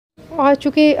और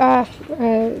चूँकि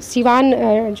सिवान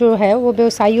जो है वो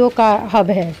व्यवसायियों का हब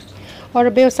है और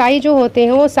व्यवसायी जो होते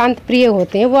हैं वो शांत प्रिय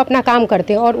होते हैं, वो अपना काम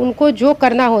करते हैं और उनको जो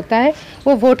करना होता है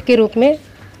वो वोट के रूप में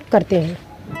करते हैं।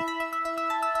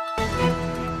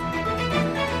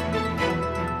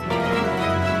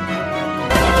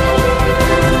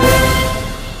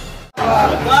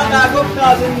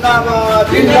 गुप्ता जिंदाबाद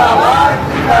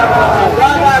जिंदाबाद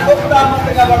जिंदाबाद गुप्ता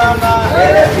मत का बढ़ाना।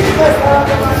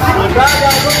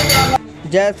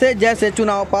 जैसे जैसे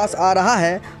चुनाव पास आ रहा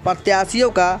है, प्रत्याशियों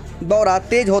का दौरा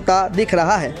तेज होता दिख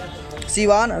रहा है।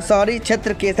 सिवान शहरी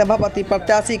क्षेत्र के सभापति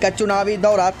प्रत्याशी का चुनावी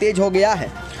दौरा तेज हो गया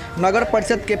है। नगर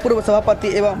परिषद के पूर्व सभापति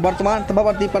एवं वर्तमान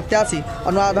सभापति प्रत्याशी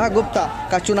अनुराधा गुप्ता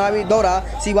का चुनावी दौरा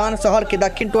सिवान शहर के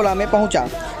दक्षिण टोला में पहुंचा,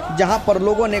 जहां पर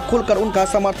लोगों ने खुलकर उनका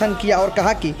समर्थन किया और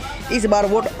कहा कि इस बार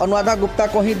वोट अनुराधा गुप्ता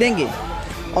को ही देंगे।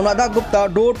 Anuradha Gupta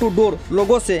door to door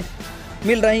लोगों से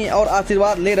मिल रही और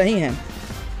आशीर्वाद ले रही हैं।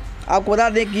 आपको बता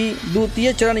दें कि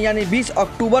द्वितीय चरण यानी 20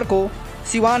 अक्टूबर को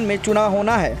सिवान में चुनाव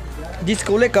होना है,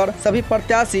 जिसको लेकर सभी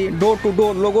प्रत्याशी डोर टू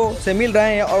डोर लोगों से मिल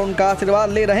रहे हैं और उनका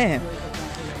आशीर्वाद ले रहे हैं।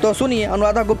 तो सुनिए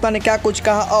अनुराधा गुप्ता ने क्या कुछ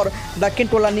कहा और दक्षिण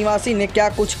टोला निवासी ने क्या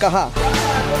कुछ कहा।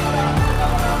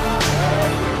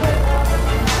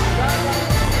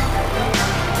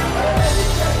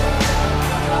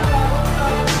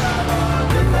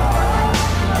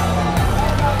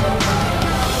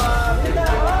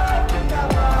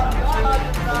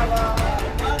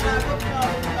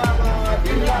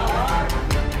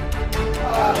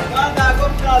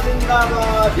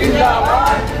 जिंदाबाद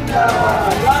जिंदाबाद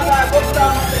जिंदाबाद गुप्ता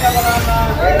मत का बढ़ाना।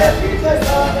 गुप्ता मत का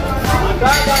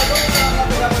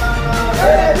बढ़ाना।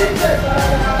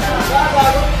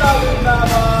 गुप्ता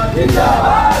जिंदाबाद जिंदाबाद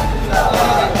जिंदाबाद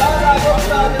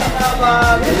गुप्ता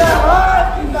जिंदाबाद जिंदाबाद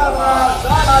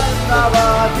जिंदाबाद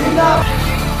जिंदाबाद जिंदाबाद।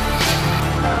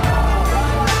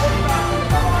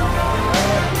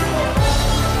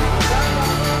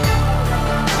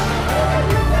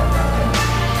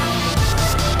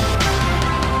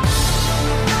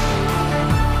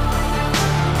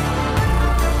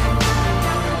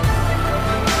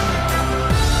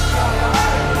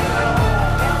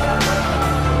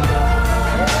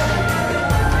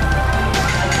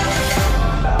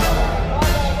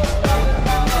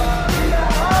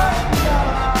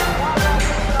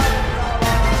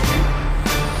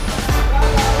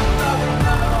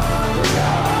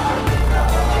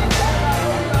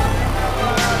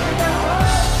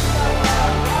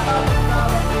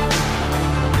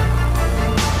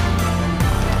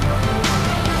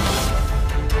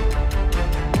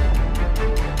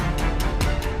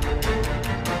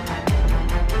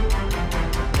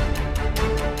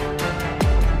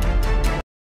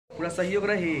 पूरा सहयोग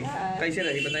रही, कैसे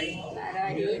रही बताइए,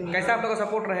 कैसा आप लोगों का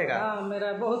सपोर्ट रहेगा?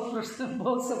 मेरा बहुत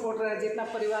सपोर्ट रहा, जितना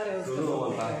परिवार है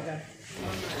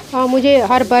उसका। मुझे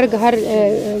हर वर्ग हर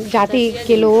जाति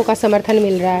के लोगों का समर्थन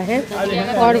मिल रहा है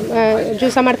और जो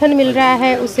समर्थन मिल रहा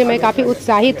है उससे मैं काफ़ी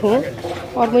उत्साहित हूँ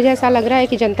और मुझे ऐसा लग रहा है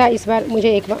कि जनता इस बार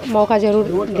मुझे एक मौका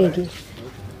ज़रूर देगी।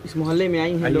 इस मोहल्ले में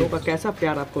आई हैं, लोगों का कैसा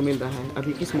प्यार आपको मिल रहा है?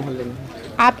 अभी किस मोहल्ले में?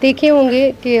 आप देखे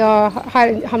होंगे कि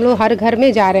हम लोग हर घर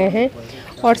में जा रहे हैं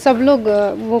और सब लोग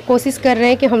वो कोशिश कर रहे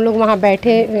हैं कि हम लोग वहाँ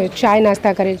बैठे चाय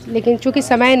नाश्ता करें, लेकिन चूंकि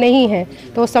समय नहीं है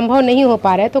तो संभव नहीं हो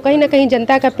पा रहा है। तो कहीं ना कहीं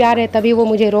जनता का प्यार है, तभी वो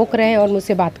मुझे रोक रहे हैं और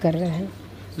मुझसे बात कर रहे हैं।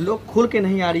 लोग खुल के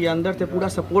नहीं आ रही है, अंदर से पूरा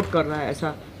सपोर्ट कर रहा है,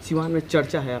 ऐसा सिवान में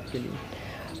चर्चा है आपके लिए।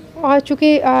 और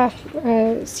चूँकि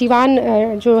सिवान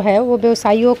जो है वो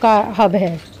व्यवसायियों का हब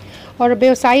है और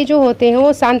व्यवसायी जो होते हैं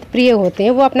वो शांत प्रिय होते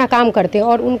हैं, वो अपना काम करते हैं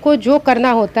और उनको जो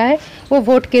करना होता है वो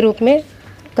वोट के रूप में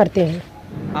करते हैं।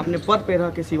 आपने पद पे रह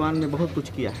के सिवान में बहुत कुछ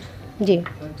किया है जी,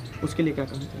 उसके लिए क्या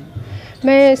कहना चाहिए?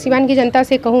 मैं सिवान की जनता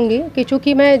से कहूँगी कि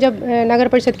चूँकि मैं जब नगर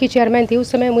परिषद की चेयरमैन थी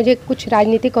उस समय मुझे कुछ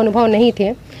राजनीतिक अनुभव नहीं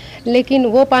थे, लेकिन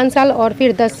वो 5 साल और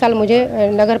फिर 10 साल मुझे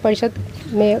नगर परिषद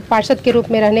में पार्षद के रूप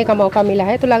में रहने का मौका मिला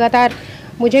है। तो लगातार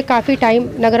मुझे काफ़ी टाइम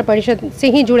नगर परिषद से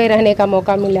ही जुड़े रहने का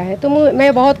मौका मिला है, तो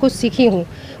मैं बहुत कुछ सीखी हूँ।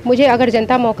 मुझे अगर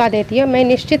जनता मौका देती है, मैं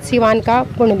निश्चित सिवान का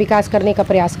पूर्ण विकास करने का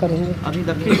प्रयास करूँगी। अभी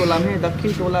दक्षिण टोला में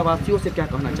दक्षिण टोला वासियों से क्या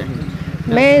कहना चाहेंगे?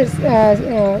 मैं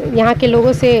यहाँ के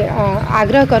लोगों से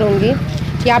आग्रह करूँगी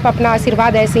कि आप अपना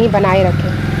आशीर्वाद ऐसे ही बनाए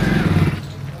रखें।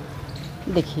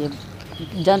 देखिए,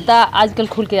 जनता आजकल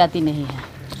खुल के आती नहीं है,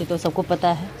 ये तो सबको पता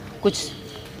है। कुछ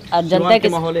और जनता के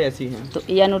माहौल ऐसी हैं, तो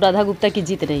ये अनुराधा गुप्ता की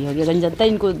जीत रही होगी। अगर जनता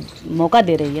इनको मौका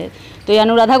दे रही है तो ये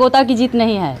अनुराधा गुप्ता की जीत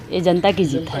नहीं है, ये जनता की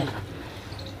जीत है।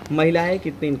 महिलाएं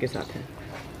कितनी इनके साथ हैं?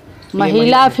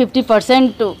 महिला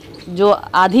 50% जो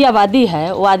आधी आबादी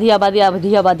है वो आधी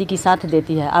आबादी की साथ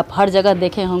देती है। आप हर जगह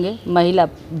देखे होंगे, महिला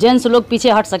जेंट्स लोग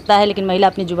पीछे हट सकता है लेकिन महिला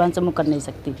अपनी जुबान से मुँह कर नहीं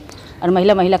सकती और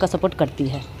महिला का सपोर्ट करती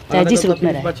है। चाहे जिस रूप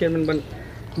में रहे। चेयरमैन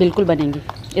बिल्कुल बनेंगी,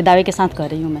 ये दावे के साथ कह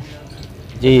रही हूँ मैं।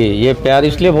 जी, ये प्यार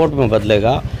इसलिए वोट में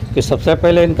बदलेगा कि सबसे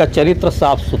पहले इनका चरित्र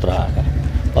साफ सुथरा है,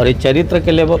 और इस चरित्र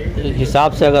के लिए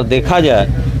हिसाब से अगर देखा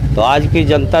जाए तो आज की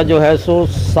जनता जो है सो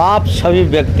साफ छवि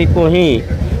व्यक्ति को ही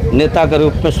नेता के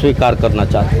रूप में स्वीकार करना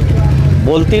चाहती है।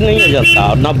 बोलती नहीं है जनता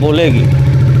और ना बोलेगी,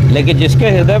 लेकिन जिसके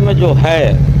हृदय में जो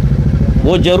है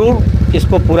वो ज़रूर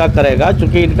इसको पूरा करेगा।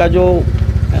 क्योंकि इनका जो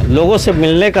लोगों से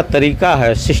मिलने का तरीका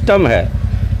है, सिस्टम है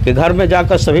कि घर में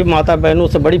जाकर सभी माता बहनों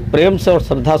से बड़ी प्रेम से और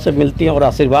श्रद्धा से मिलती हैं और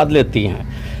आशीर्वाद लेती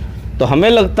हैं। तो हमें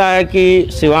लगता है कि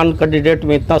सिवान कैंडिडेट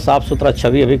में इतना साफ़ सुथरा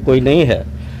छवि अभी कोई नहीं है,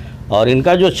 और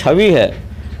इनका जो छवि है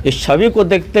इस छवि को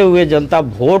देखते हुए जनता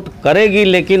वोट करेगी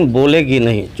लेकिन बोलेगी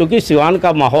नहीं। क्योंकि सिवान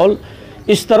का माहौल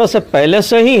इस तरह से पहले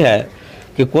से ही है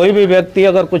कि कोई भी व्यक्ति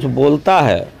अगर कुछ बोलता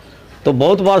है तो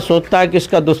बहुत बार सोचता है कि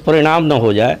इसका दुष्परिणाम न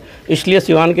हो जाए, इसलिए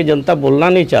सिवान की जनता बोलना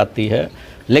नहीं चाहती है,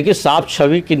 लेकिन साफ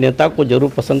छवि की नेता को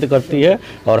जरूर पसंद करती है।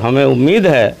 और हमें उम्मीद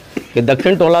है कि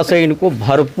दक्षिण टोला से इनको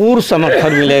भरपूर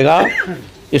समर्थन मिलेगा,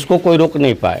 इसको कोई रोक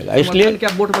नहीं पाएगा। इसलिए क्या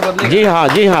वोट में बदलेगा?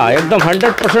 जी हाँ, एकदम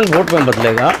 100% वोट में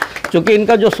बदलेगा। क्योंकि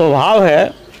इनका जो स्वभाव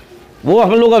है वो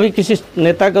हम लोग अभी किसी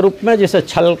नेता के रूप में जैसे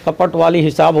छल कपट वाली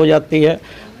हिसाब हो जाती है,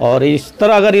 और इस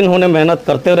तरह अगर इन्होंने मेहनत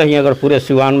करते रही अगर पूरे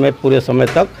सिवान में पूरे समय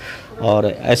तक, और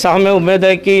ऐसा हमें उम्मीद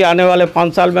है कि आने वाले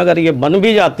 5 साल में अगर ये बन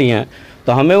भी जाती हैं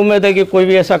तो हमें उम्मीद है कि कोई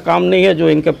भी ऐसा काम नहीं है जो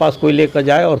इनके पास कोई लेकर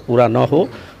जाए और पूरा ना हो,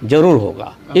 ज़रूर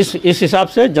होगा। इस हिसाब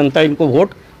से जनता इनको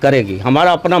वोट करेगी,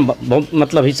 हमारा अपना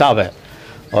मतलब हिसाब है,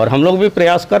 और हम लोग भी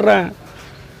प्रयास कर रहे हैं,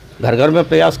 घर घर में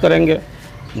प्रयास करेंगे।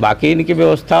 बाकी इनकी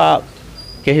व्यवस्था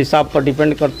के हिसाब पर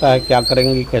डिपेंड करता है क्या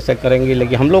करेंगी कैसे करेंगी,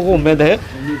 लेकिन हम लोग को उम्मीद है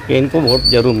कि इनको वोट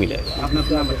जरूर मिलेगा।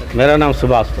 मेरा नाम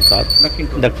सुभाष प्रसाद,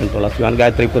 दक्षिण टोला सिवान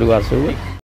गायत्री परिवार से हुए।